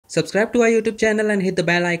Subscribe to our YouTube channel and hit the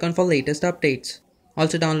bell icon for latest updates.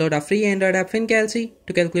 Also download our free Android app FinCalC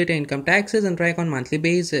to calculate income taxes and track on monthly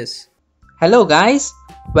basis. Hello guys,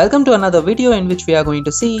 welcome to another video in which we are going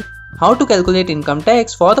to see how to calculate income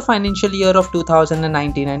tax for the financial year of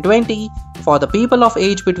 2019 and 20 for the people of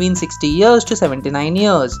age between 60 years to 79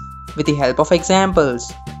 years with the help of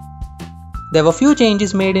examples. There were few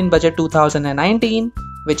changes made in budget 2019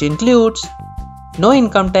 which includes no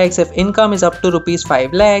income tax if income is up to Rs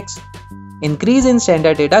 5 lakhs, increase in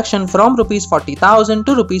standard deduction from Rs 40,000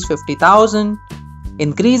 to Rs 50,000,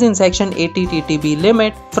 increase in section 80 TTB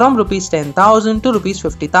limit from Rs 10,000 to Rs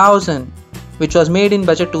 50,000, which was made in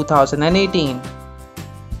budget 2018.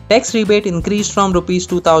 Tax rebate increased from Rs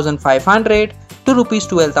 2,500 to Rs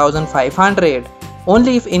 12,500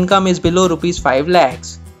 only if income is below Rs 5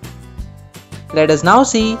 lakhs. Let us now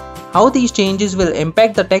see how these changes will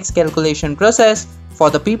impact the tax calculation process for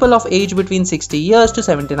the people of age between 60 years to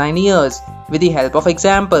 79 years with the help of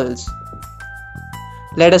examples.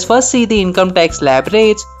 Let us first see the income tax slab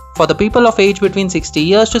rates for the people of age between 60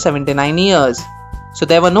 years to 79 years. So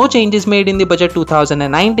there were no changes made in the budget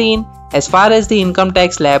 2019 as far as the income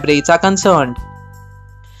tax slab rates are concerned.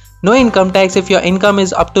 No income tax if your income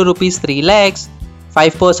is up to Rs 3 lakhs,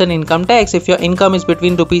 5% income tax if your income is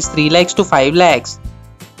between Rs 3 lakhs to 5 lakhs,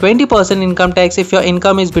 20% income tax if your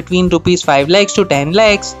income is between Rs 5 lakhs to 10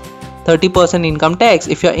 lakhs, 30% income tax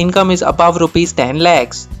if your income is above Rs 10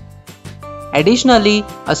 lakhs. Additionally,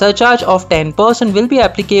 a surcharge of 10% will be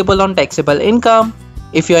applicable on taxable income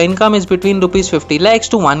if your income is between Rs 50 lakhs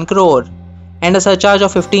to 1 crore, and a surcharge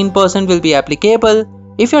of 15% will be applicable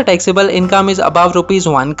if your taxable income is above Rs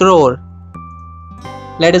 1 crore.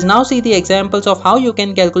 Let us now see the examples of how you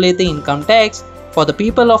can calculate the income tax for the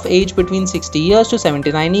people of age between 60 years to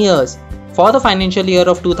 79 years for the financial year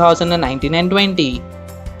of 2019 and 20.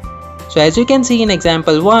 So as you can see in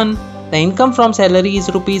example 1, the income from salary is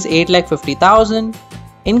Rs 8,50,000,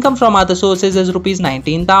 income from other sources is Rs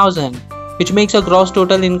 19,000, which makes a gross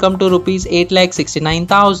total income to Rs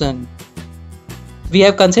 8,69,000. We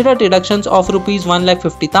have considered deductions of Rs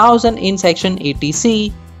 1,50,000 in section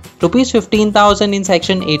 80C, Rs 15,000 in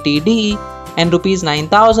section 80D, and Rs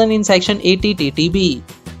 9,000 in section 80 TTB.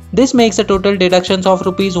 This makes the total deductions of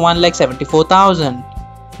Rs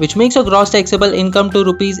 1,74,000, which makes a gross taxable income to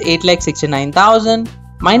Rs 8,69,000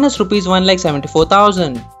 minus Rs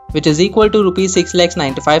 1,74,000, which is equal to Rs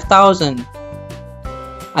 6,95,000.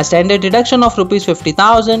 A standard deduction of Rs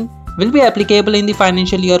 50,000 will be applicable in the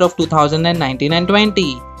financial year of 2019 and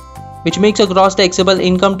 20, which makes a gross taxable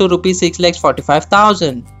income to Rs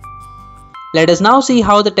 6,45,000. Let us now see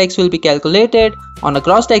how the tax will be calculated on a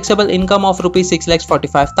gross taxable income of Rs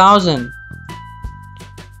 6,45,000.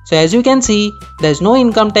 So as you can see, there is no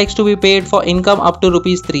income tax to be paid for income up to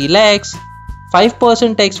Rs 3 lakhs.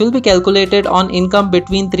 5% tax will be calculated on income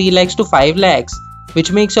between 3 lakhs to 5 lakhs,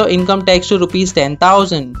 which makes your income tax to Rs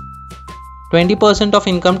 10,000. 20% of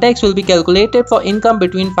income tax will be calculated for income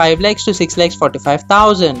between 5 lakhs to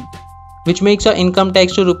 6,45,000, which makes your income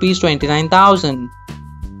tax to Rs 29,000.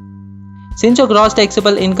 Since your gross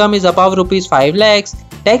taxable income is above Rs 5 lakhs,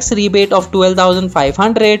 tax rebate of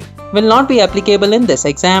 12,500 will not be applicable in this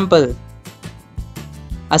example.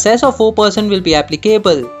 A cess of 4% will be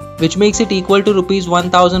applicable, which makes it equal to Rs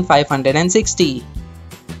 1,560.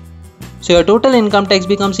 So your total income tax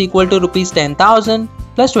becomes equal to Rs 10,000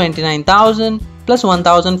 plus 29,000 plus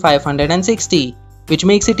 1,560, which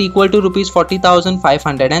makes it equal to Rs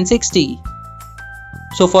 40,560.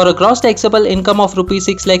 So for a gross taxable income of Rs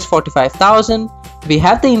 6,45,000, we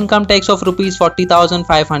have the income tax of Rs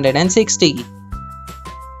 40,560.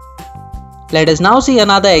 Let us now see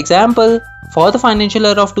another example for the financial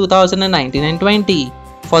year of 2019 and 20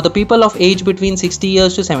 for the people of age between 60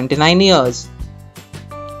 years to 79 years.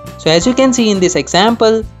 So as you can see in this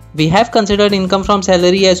example, we have considered income from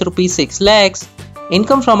salary as Rs 6 lakhs,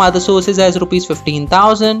 income from other sources as Rs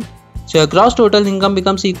 15,000. So your gross total income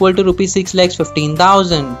becomes equal to Rs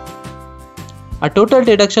 6,15,000. A total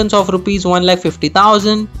deductions of Rs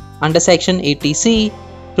 1,50,000 under section 80C,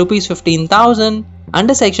 Rs 15,000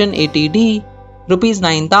 under section 80D, Rs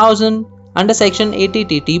 9,000 under section 80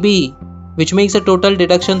 TTB, which makes a total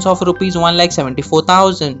deductions of Rs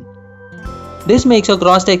 1,74,000. This makes a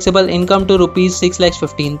gross taxable income to Rs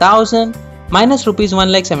 6,15,000 minus Rs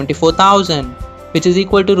 1,74,000, which is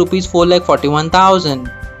equal to Rs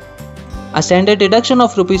 4,41,000. A standard deduction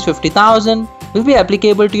of Rs 50,000 will be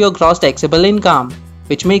applicable to your gross taxable income,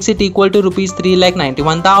 which makes it equal to Rs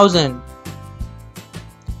 3,91,000.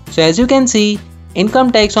 So as you can see,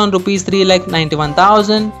 income tax on Rs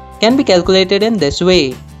 3,91,000 can be calculated in this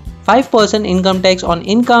way. 5% income tax on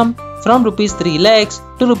income from rupees 3 lakhs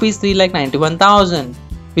to rupees 3,91,000,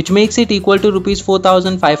 which makes it equal to rupees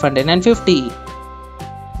 4,550.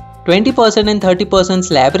 20% and 30%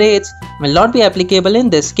 slab rates will not be applicable in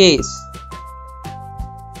this case.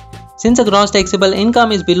 Since a gross taxable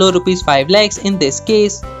income is below rupees 5 lakhs in this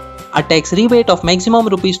case, a tax rebate of maximum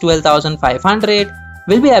rupees 12,500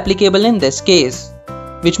 will be applicable in this case,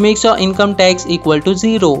 which makes your income tax equal to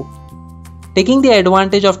 0. Taking the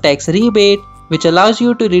advantage of tax rebate, which allows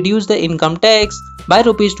you to reduce the income tax by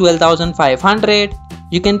rupees 12,500,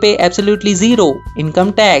 you can pay absolutely 0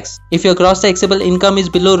 income tax if your gross taxable income is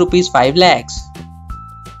below rupees 5 lakhs.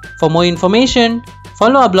 For more information,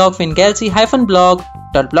 follow our blog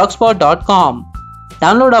fincalc-blog.blogspot.com.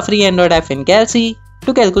 Download our free Android app FinCalC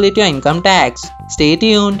to calculate your income tax. Stay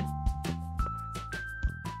tuned.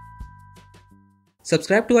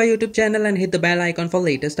 Subscribe to our YouTube channel and hit the bell icon for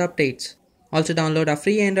latest updates. Also download our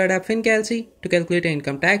free Android app FinCalC to calculate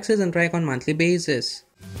income taxes and track on monthly basis.